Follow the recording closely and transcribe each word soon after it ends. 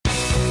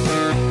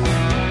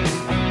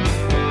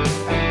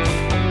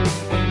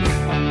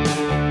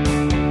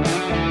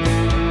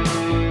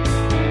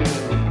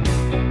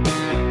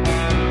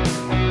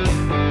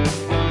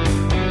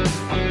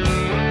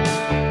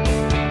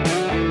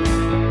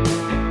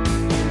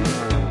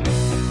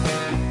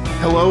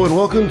Hello and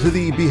welcome to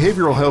the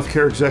Behavioral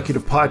Healthcare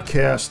Executive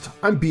Podcast.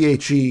 I'm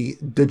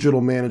BHE Digital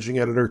Managing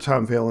Editor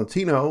Tom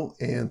Valentino,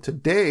 and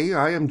today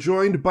I am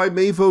joined by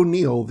Maeve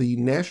O'Neill, the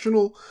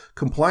National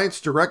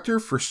Compliance Director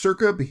for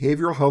Circa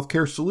Behavioral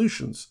Healthcare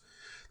Solutions.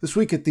 This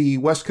week at the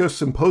West Coast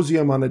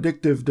Symposium on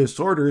Addictive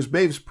Disorders,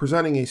 Maeve's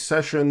presenting a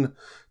session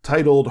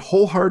titled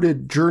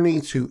Wholehearted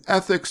Journey to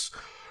Ethics.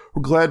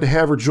 We're glad to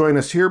have her join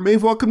us here.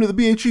 Maeve, welcome to the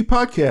BHE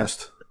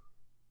Podcast.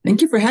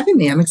 Thank you for having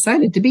me. I'm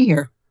excited to be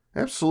here.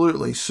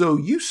 Absolutely. So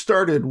you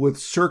started with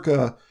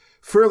Circa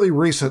fairly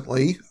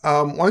recently.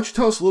 Why don't you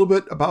tell us a little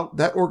bit about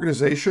that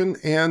organization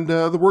and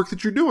the work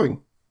that you're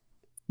doing?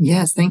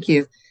 Yes, thank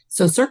you.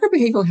 So Circa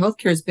Behavioral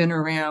Healthcare has been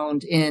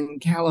around in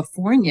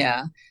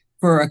California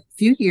for a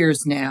few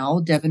years now.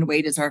 Devin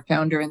Wade is our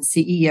founder and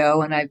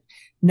CEO, and I've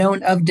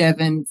known of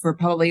Devin for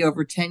probably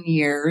over 10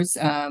 years.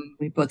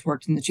 We both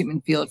worked in the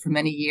treatment field for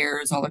many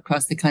years all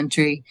across the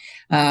country.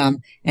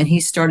 And he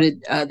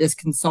started this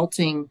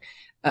consulting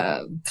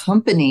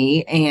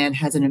company and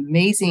has an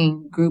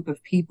amazing group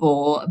of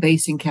people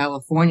based in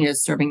California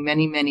serving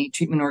many, many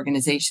treatment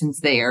organizations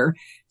there.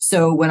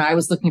 So when I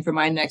was looking for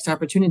my next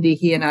opportunity,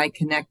 he and I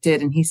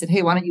connected and he said,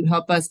 hey, why don't you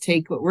help us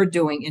take what we're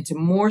doing into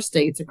more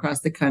states across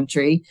the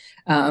country,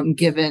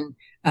 given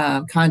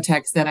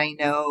contacts that I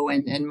know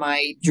and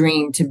my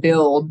dream to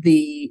build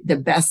the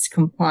best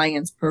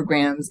compliance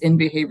programs in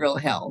behavioral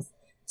health.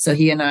 So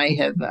he and I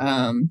have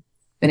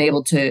been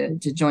able to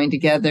join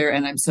together,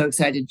 and I'm so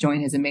excited to join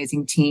his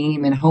amazing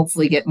team and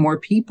hopefully get more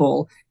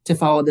people to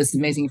follow this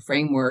amazing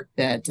framework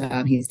that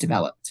he's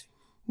developed.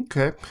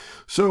 Okay.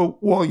 So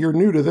while you're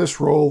new to this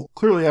role,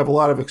 clearly have a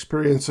lot of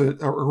experience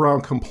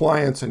around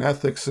compliance and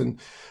ethics and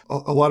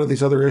a lot of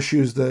these other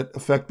issues that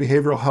affect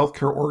behavioral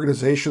healthcare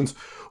organizations.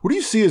 What do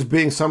you see as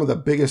being some of the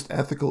biggest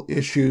ethical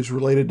issues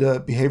related to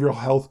behavioral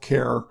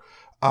healthcare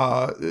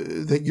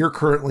that you're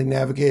currently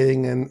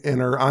navigating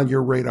and are on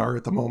your radar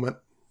at the moment?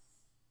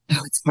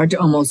 Oh, it's hard to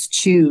almost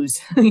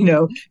choose,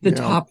 the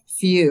top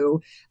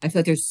few. I feel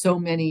like there's so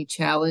many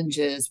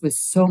challenges with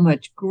so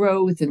much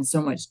growth and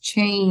so much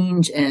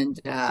change,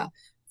 and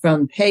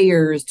from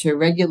payers to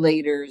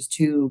regulators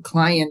to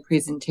client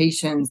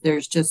presentations,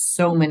 there's just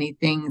so many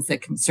things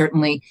that can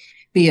certainly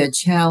be a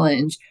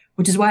challenge,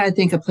 which is why I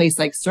think a place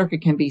like Circa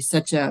can be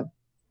such a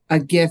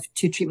gift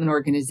to treatment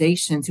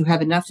organizations who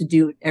have enough to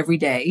do every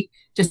day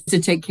just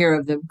to take care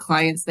of the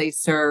clients they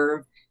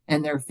serve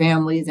and their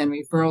families and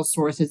referral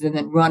sources, and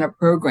then run a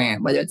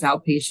program, whether it's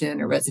outpatient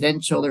or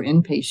residential or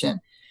inpatient.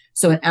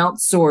 So an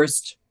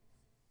outsourced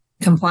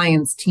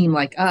compliance team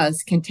like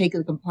us can take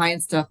the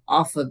compliance stuff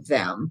off of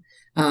them.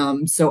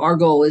 So our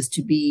goal is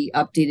to be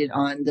updated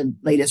on the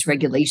latest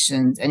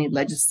regulations, any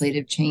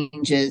legislative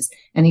changes,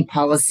 any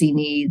policy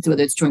needs,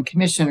 whether it's Joint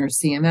Commission or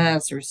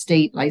CMS or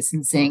state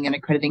licensing and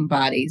accrediting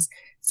bodies.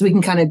 So we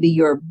can kind of be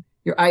your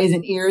eyes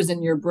and ears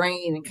and your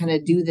brain and kind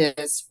of do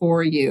this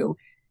for you.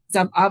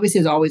 So obviously,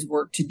 there's always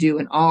work to do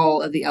in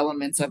all of the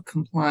elements of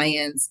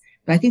compliance.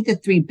 But I think the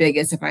three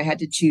biggest, if I had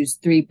to choose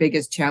three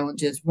biggest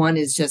challenges, one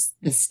is just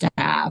the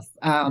staff.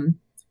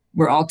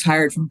 We're all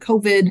tired from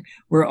COVID.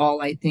 We're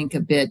all, I think, a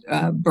bit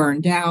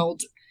burned out.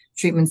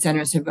 Treatment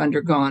centers have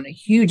undergone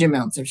huge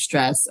amounts of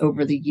stress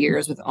over the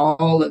years with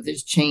all of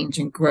this change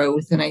and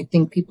growth. And I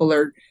think people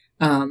are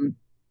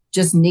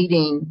just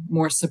needing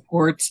more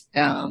support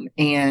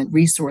and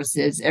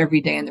resources every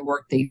day in the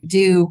work they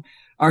do.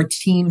 Our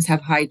teams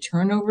have high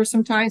turnover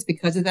sometimes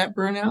because of that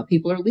burnout.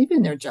 People are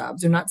leaving their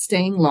jobs. They're not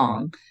staying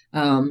long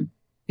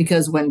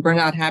because when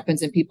burnout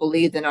happens and people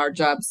leave, then our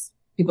jobs,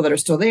 people that are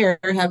still there,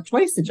 have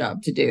twice the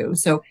job to do.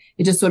 So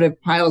it just sort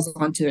of piles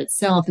onto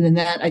itself. And then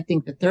that, I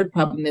think the third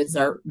problem is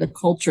the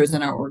cultures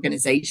in our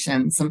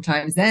organization.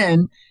 Sometimes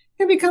then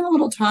can become a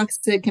little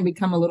toxic, can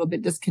become a little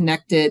bit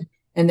disconnected,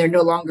 and they're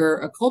no longer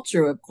a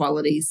culture of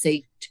quality,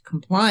 safe,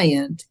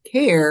 compliant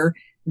care.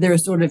 They're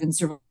sort of in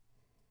survival.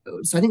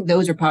 So I think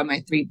those are probably my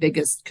three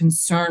biggest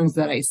concerns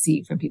that I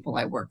see from people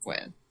I work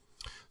with.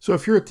 So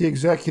if you're at the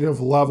executive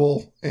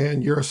level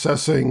and you're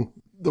assessing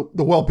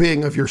the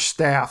well-being of your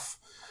staff,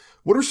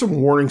 what are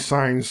some warning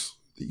signs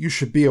that you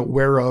should be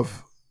aware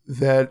of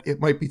that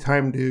it might be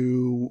time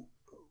to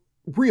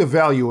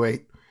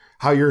reevaluate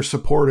how you're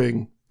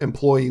supporting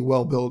employee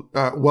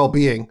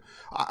well-being?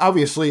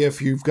 Obviously,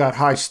 if you've got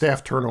high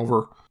staff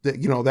turnover,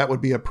 that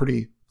would be a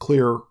pretty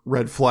clear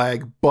red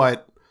flag,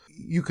 but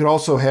you could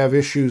also have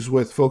issues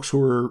with folks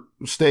who are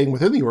staying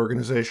within the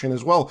organization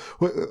as well.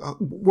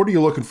 What are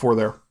you looking for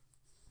there?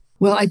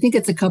 Well, I think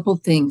it's a couple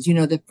things.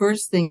 The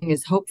first thing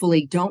is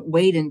hopefully don't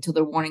wait until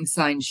the warning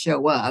signs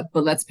show up,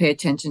 but let's pay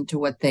attention to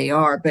what they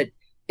are. But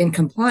in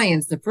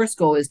compliance, the first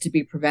goal is to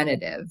be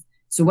preventative.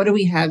 So what do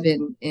we have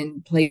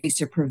in place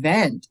to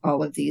prevent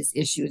all of these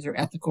issues or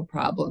ethical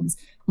problems?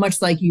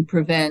 Much like you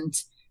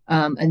prevent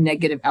a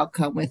negative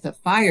outcome with a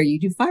fire, you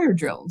do fire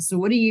drills. So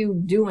what are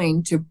you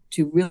doing to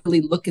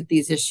really look at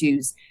these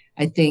issues,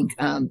 I think,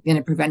 in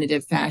a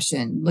preventative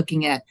fashion,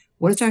 looking at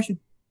what does our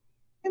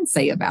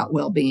say about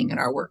well-being in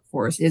our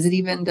workforce? Does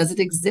it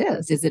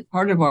exist? Is it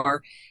part of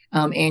our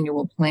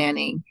annual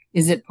planning?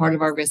 Is it part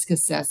of our risk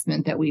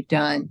assessment that we've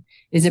done?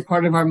 Is it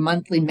part of our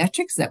monthly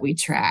metrics that we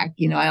track?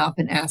 I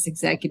often ask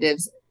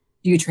executives,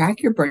 do you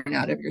track your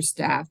burnout of your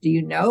staff? Do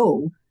you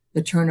know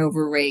the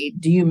turnover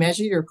rate? Do you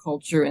measure your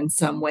culture in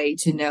some way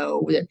to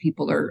know that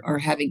people are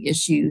having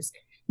issues?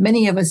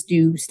 Many of us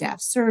do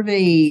staff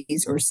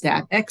surveys or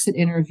staff exit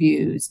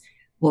interviews.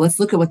 Well, let's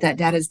look at what that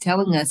data is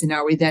telling us. And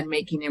are we then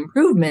making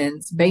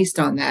improvements based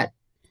on that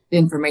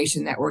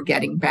information that we're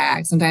getting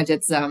back? Sometimes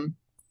it's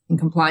in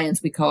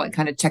compliance, we call it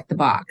kind of check the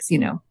box.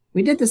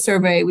 We did the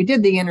survey, we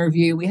did the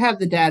interview, we have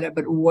the data,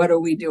 but what are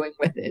we doing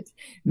with it?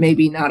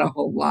 Maybe not a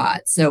whole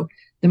lot. So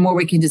the more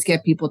we can just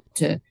get people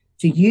to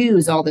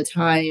use all the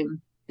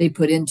time they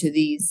put into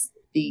these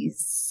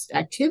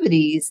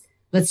activities,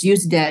 let's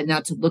use data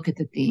now to look at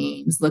the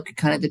themes, look at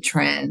kind of the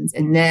trends,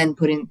 and then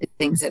put in the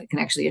things that can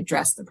actually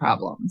address the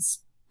problems.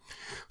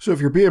 So if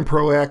you're being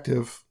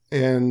proactive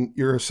and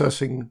you're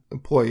assessing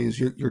employees,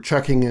 you're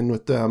checking in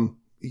with them,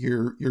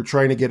 you're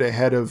trying to get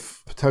ahead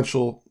of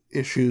potential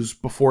issues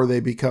before they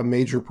become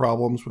major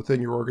problems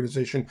within your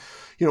organization.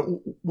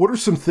 What are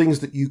some things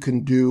that you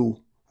can do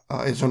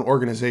as an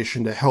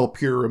organization to help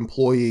your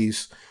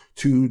employees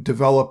to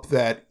develop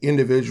that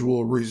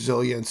individual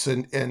resilience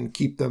and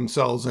keep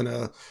themselves in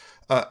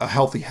a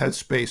healthy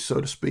headspace, so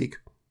to speak?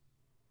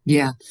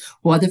 Yeah.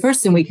 Well, the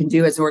first thing we can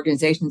do as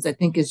organizations, I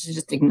think, is to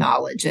just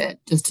acknowledge it,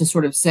 just to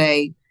sort of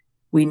say,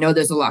 we know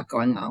there's a lot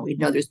going on. We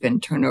know there's been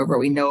turnover.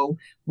 We know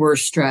we're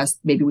stressed.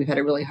 Maybe we've had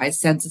a really high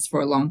census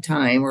for a long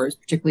time, or it's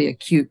particularly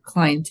acute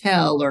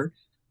clientele, or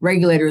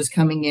regulators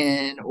coming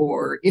in,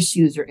 or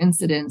issues or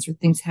incidents or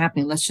things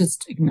happening. Let's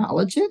just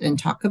acknowledge it and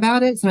talk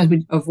about it. Sometimes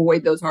we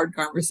avoid those hard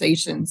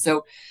conversations.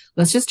 So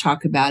let's just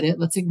talk about it.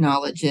 Let's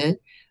acknowledge it.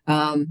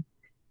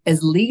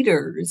 As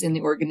leaders in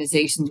the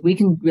organizations, we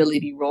can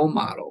really be role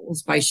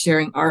models by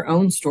sharing our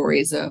own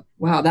stories of,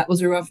 wow, that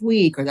was a rough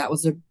week, or that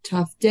was a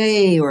tough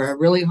day, or a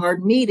really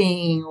hard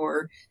meeting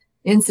or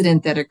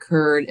incident that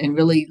occurred, and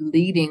really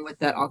leading with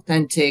that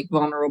authentic,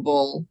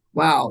 vulnerable,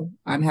 wow,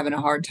 I'm having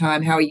a hard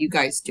time. How are you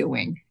guys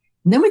doing?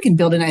 And then we can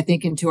build in, I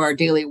think, into our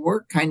daily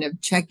work kind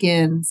of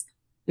check-ins.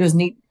 There's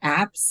neat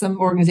apps some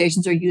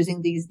organizations are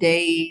using these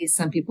days.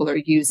 Some people are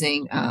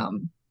using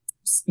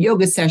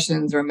yoga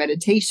sessions or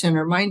meditation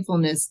or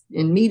mindfulness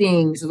in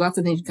meetings. There's lots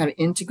of things you kind of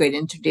integrate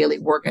into daily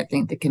work, I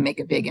think, that can make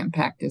a big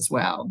impact as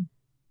well.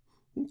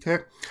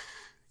 Okay.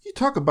 You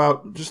talk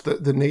about just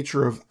the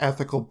nature of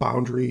ethical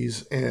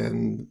boundaries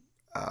and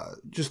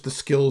just the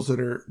skills that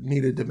are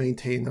needed to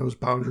maintain those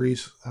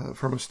boundaries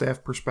from a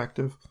staff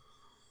perspective.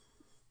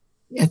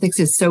 Ethics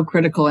is so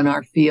critical in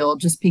our field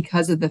just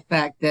because of the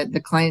fact that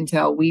the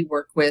clientele we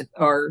work with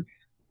are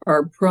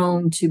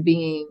prone to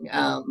being,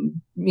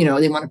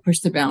 they want to push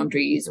the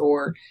boundaries,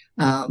 or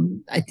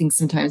I think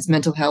sometimes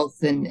mental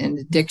health and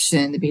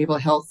addiction, the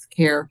behavioral health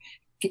care,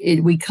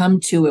 we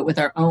come to it with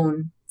our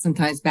own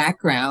sometimes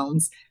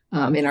backgrounds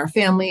in our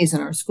families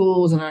and our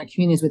schools and our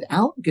communities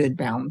without good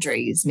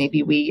boundaries.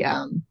 Maybe we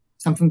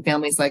come from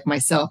families like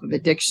myself of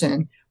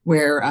addiction,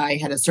 where I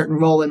had a certain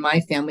role in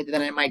my family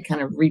that I might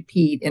kind of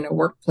repeat in a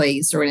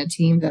workplace or in a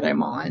team that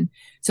I'm on.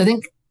 So I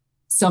think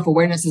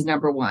self-awareness is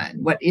number one.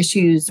 What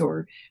issues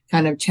or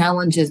kind of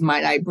challenges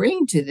might I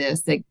bring to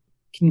this that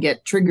can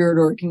get triggered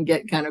or can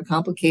get kind of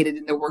complicated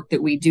in the work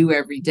that we do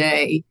every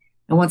day?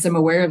 And once I'm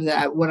aware of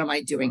that, what am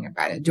I doing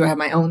about it? Do I have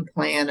my own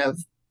plan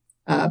of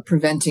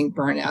preventing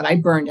burnout? I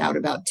burned out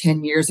about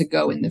 10 years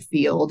ago in the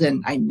field,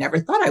 and I never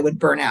thought I would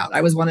burn out.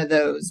 I was one of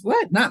those,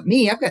 what? Not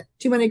me. I've got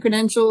too many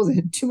credentials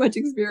and too much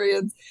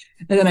experience.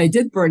 And then I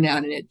did burn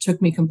out, and it took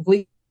me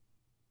completely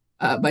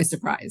by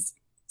surprise.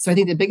 So I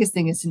think the biggest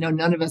thing is to know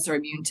none of us are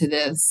immune to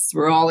this.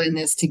 We're all in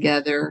this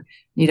together.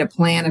 Need a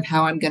plan of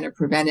how I'm going to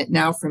prevent it.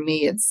 Now, for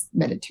me, it's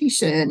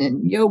meditation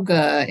and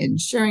yoga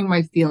and sharing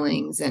my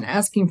feelings and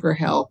asking for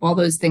help, all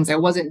those things I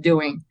wasn't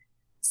doing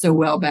so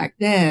well back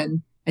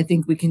then. I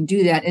think we can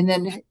do that. And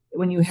then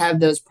when you have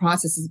those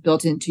processes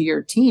built into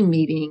your team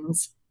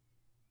meetings,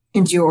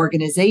 into your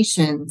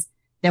organizations,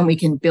 then we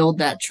can build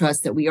that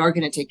trust that we are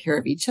going to take care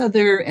of each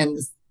other, and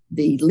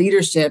the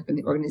leadership and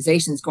the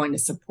organization is going to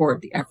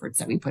support the efforts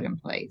that we put in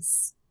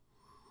place.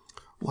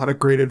 A lot of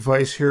great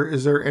advice here.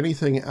 Is there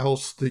anything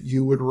else that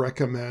you would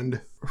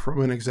recommend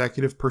from an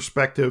executive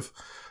perspective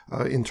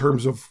in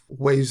terms of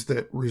ways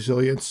that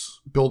resilience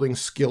building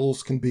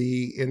skills can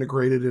be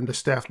integrated into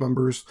staff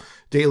members'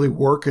 daily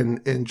work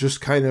and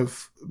just kind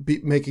of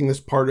making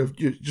this part of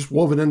just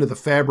woven into the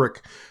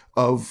fabric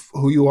of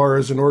who you are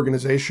as an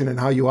organization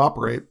and how you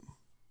operate?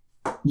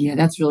 Yeah,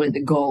 that's really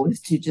the goal,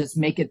 is to just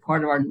make it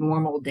part of our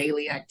normal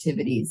daily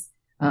activities.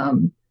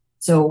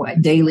 So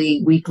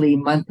daily, weekly,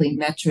 monthly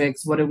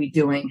metrics, what are we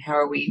doing? How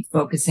are we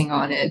focusing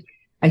on it?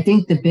 I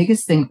think the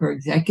biggest thing for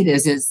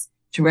executives is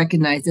to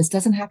recognize this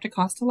doesn't have to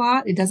cost a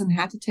lot. It doesn't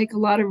have to take a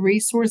lot of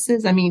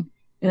resources. I mean,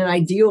 in an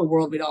ideal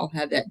world, we'd all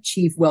have that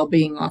chief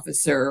well-being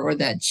officer or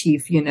that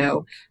chief,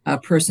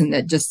 person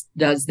that just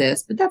does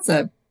this, but that's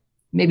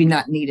maybe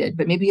not needed.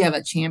 But maybe you have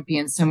a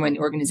champion, someone in the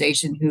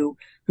organization who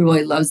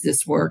really loves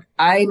this work.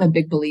 I'm a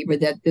big believer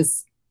that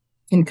this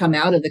can come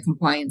out of the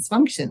compliance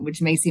function,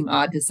 which may seem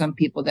odd to some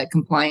people that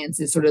compliance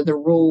is sort of the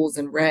rules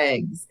and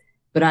regs.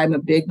 But I'm a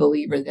big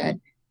believer that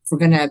if we're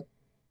going to have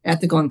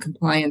ethical and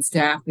compliance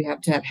staff, we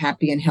have to have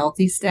happy and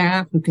healthy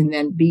staff who can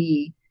then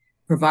be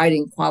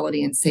providing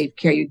quality and safe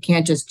care. You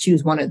can't just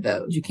choose one of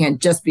those. You can't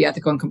just be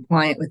ethical and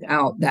compliant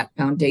without that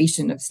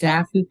foundation of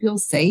staff who feel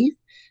safe,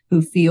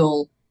 who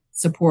feel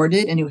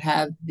supported, and who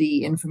have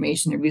the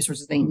information and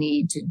resources they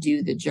need to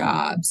do the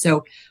job.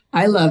 So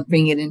I love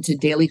bringing it into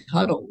daily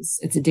huddles.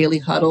 It's a daily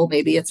huddle.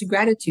 Maybe it's a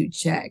gratitude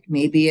check.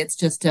 Maybe it's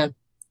just a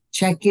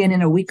check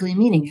in a weekly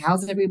meeting.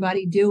 How's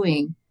everybody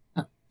doing?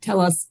 Tell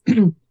us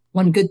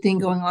one good thing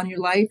going on in your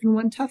life and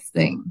one tough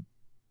thing.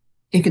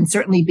 It can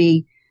certainly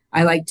be,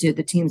 I like to,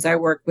 the teams I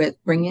work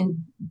with, bring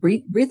in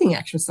breathing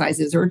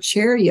exercises or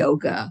chair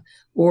yoga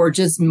or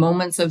just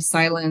moments of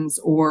silence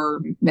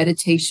or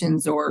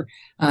meditations or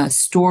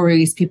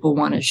stories people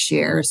want to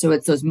share. So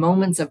it's those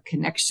moments of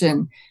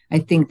connection, I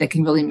think, that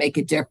can really make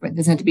a difference. It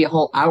doesn't have to be a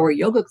whole hour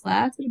yoga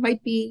class, but it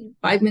might be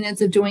 5 minutes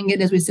of doing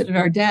it as we sit at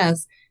our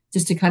desk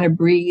just to kind of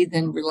breathe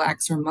and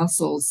relax our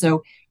muscles.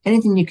 So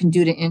anything you can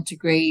do to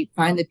integrate,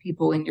 find the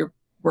people in your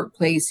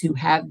workplace who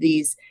have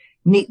these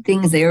neat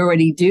things they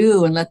already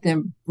do and let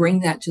them bring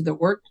that to the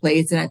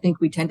workplace. And I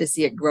think we tend to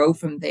see it grow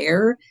from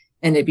there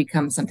and it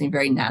becomes something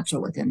very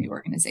natural within the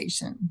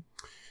organization.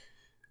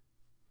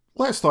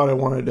 Last thought I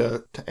wanted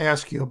to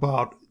ask you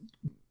about,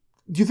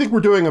 do you think we're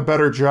doing a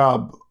better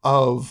job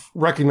of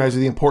recognizing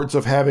the importance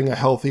of having a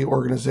healthy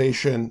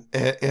organization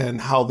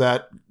and how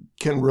that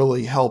can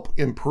really help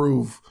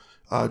improve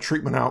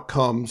treatment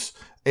outcomes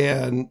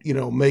and,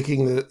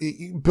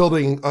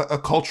 building a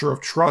culture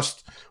of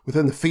trust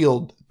within the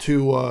field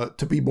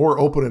to be more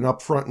open and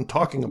upfront and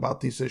talking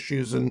about these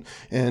issues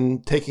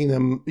and taking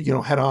them,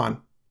 head on?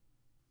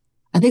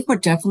 I think we're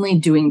definitely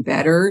doing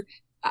better.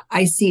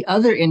 I see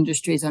other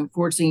industries,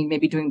 unfortunately,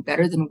 maybe doing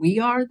better than we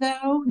are,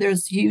 though.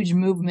 There's huge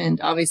movement,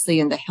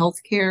 obviously, in the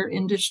healthcare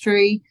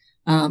industry.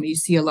 You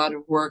see a lot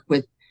of work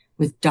with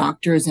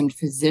doctors and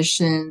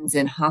physicians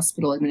and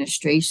hospital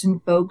administration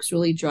folks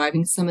really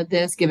driving some of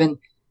this, given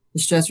the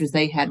stressors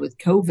they had with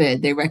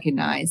COVID. They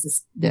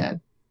recognize the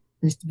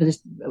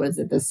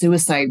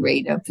suicide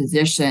rate of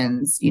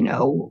physicians,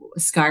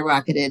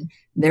 skyrocketed,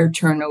 their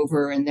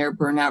turnover and their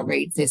burnout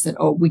rates. They said,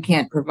 oh, we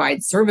can't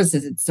provide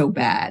services. It's so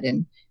bad.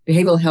 And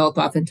behavioral health,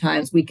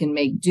 oftentimes we can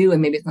make do, and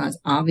maybe it's not as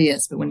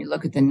obvious, but when you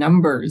look at the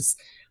numbers,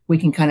 we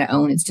can kind of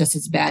own it's just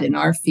as bad in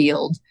our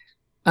field.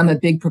 I'm a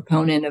big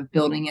proponent of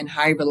building in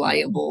high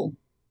reliable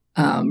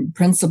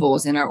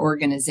principles in our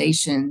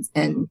organizations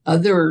and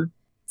other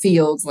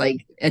fields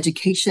like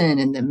education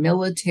and the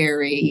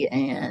military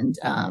and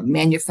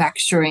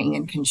manufacturing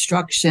and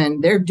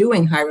construction. They're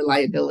doing high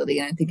reliability.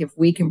 And I think if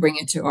we can bring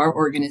it to our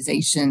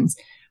organizations,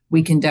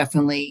 we can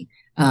definitely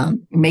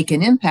make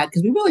an impact,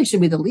 because we really should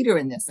be the leader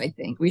in this. I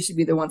think we should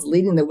be the ones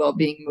leading the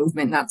well-being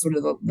movement, not sort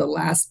of the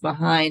last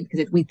behind, because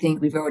if we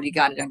think we've already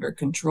got it under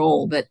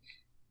control. But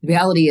the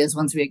reality is,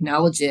 once we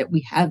acknowledge it,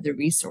 we have the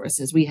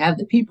resources, we have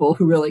the people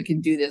who really can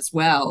do this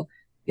well.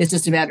 It's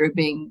just a matter of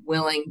being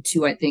willing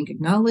to, I think,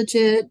 acknowledge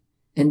it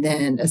and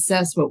then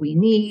assess what we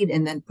need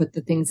and then put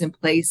the things in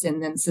place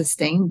and then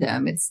sustain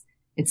them. It's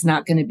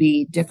not going to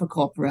be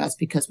difficult for us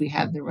because we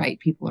have the right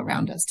people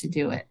around us to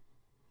do it.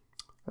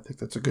 I think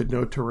that's a good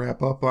note to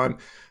wrap up on.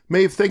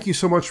 Maeve, thank you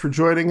so much for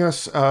joining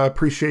us.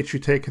 Appreciate you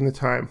taking the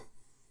time.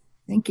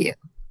 Thank you.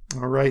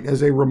 All right.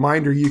 As a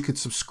reminder, you could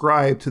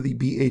subscribe to the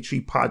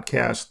BHE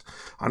podcast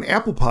on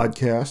Apple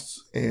Podcasts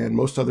and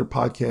most other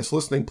podcast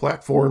listening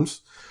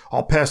platforms.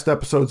 All past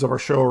episodes of our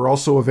show are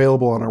also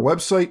available on our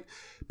website,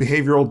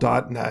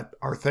 behavioral.net.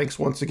 Our thanks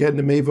once again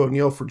to Maeve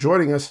O'Neill for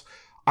joining us.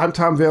 I'm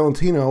Tom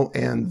Valentino,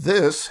 and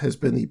this has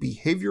been the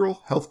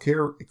Behavioral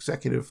Healthcare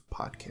Executive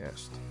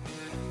Podcast.